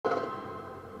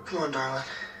Come on, darling.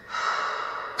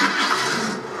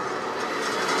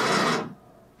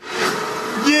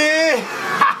 Yeah!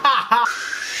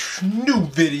 New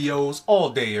videos all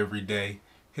day, every day.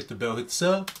 Hit the bell, hit the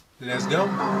sub. Let's go.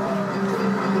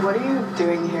 What are you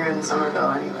doing here in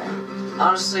Somerville anyway?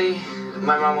 Honestly,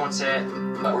 my mom won't say it,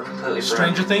 but we're completely broke.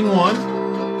 Stranger Thing 1.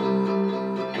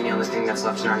 And the only thing that's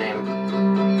left in our name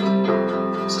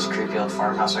is this creepy old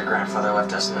farmhouse our grandfather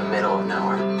left us in the middle of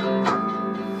nowhere.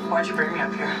 Why'd you bring me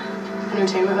up here?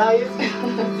 Entertainment value?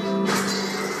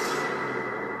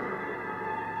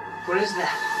 What is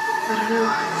that? I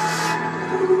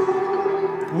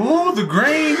don't know. Ooh, the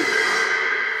grain.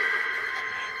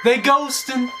 They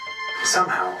ghosting.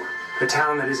 Somehow, a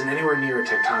town that isn't anywhere near a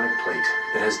tectonic plate,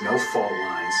 that has no fault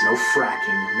lines, no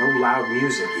fracking, no loud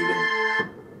music even,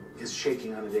 is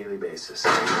shaking on a daily basis.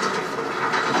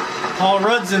 Paul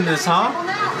Rudd's in this, huh?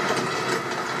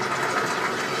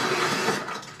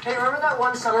 Hey, remember that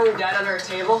one summer we died under a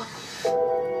table?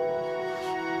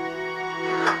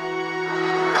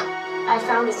 I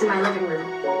found this in my living room.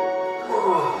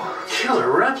 Whoa, killer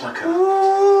replica.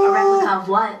 A replica of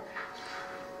what?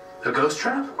 A ghost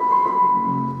trap?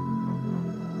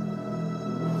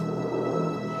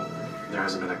 There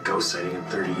hasn't been a ghost sighting in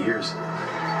 30 years.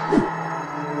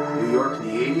 New York in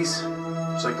the 80s?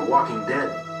 It's like The Walking Dead.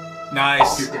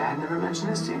 Nice. Your dad never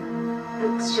mentioned this to you?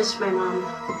 It's just my mom.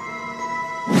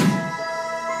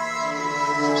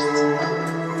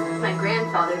 My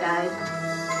grandfather died.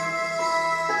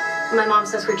 My mom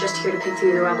says we're just here to pick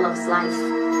through the rubble of his life.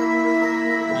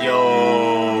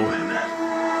 Yo.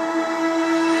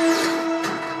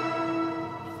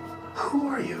 Who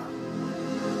are you?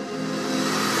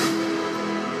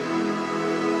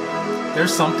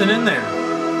 There's something in there.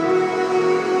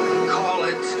 Call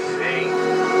it fate.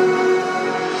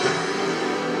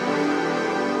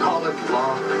 Call it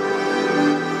luck.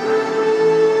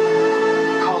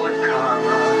 Call it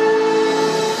karma.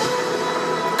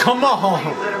 Come on.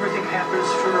 That everything happens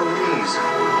for a reason.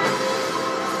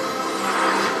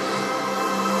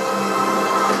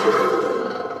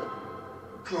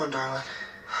 Come on, darling.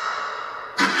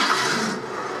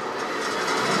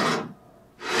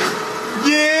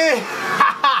 Yeah!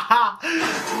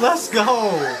 Let's go.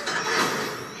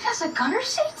 It has a gunner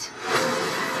seat?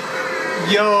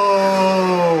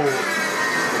 Yo.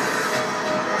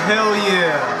 Hell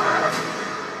yeah.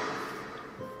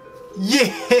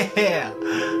 Yeah.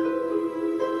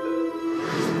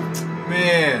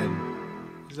 Man.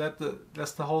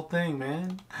 That's the whole thing,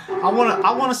 man. I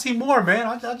wanna see more, man.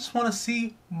 I just wanna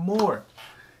see more.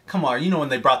 Come on, you know when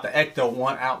they brought the Ecto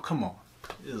one out, come on.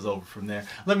 It was over from there.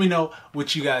 Let me know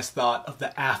what you guys thought of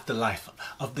the afterlife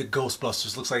of the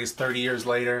Ghostbusters. Looks like it's 30 years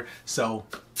later, so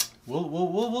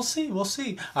we'll see.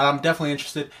 I'm definitely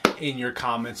interested in your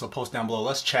comments, so post down below.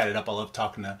 Let's chat it up. I love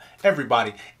talking to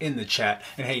everybody in the chat.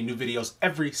 And hey, new videos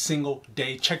every single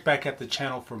day. Check back at the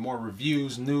channel for more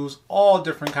reviews, news, all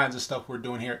different kinds of stuff we're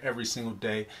doing here every single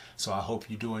day. So I hope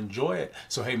you do enjoy it.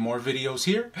 So hey, more videos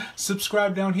here.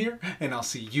 Subscribe down here, and I'll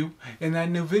see you in that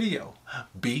new video.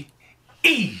 Be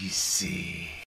easy.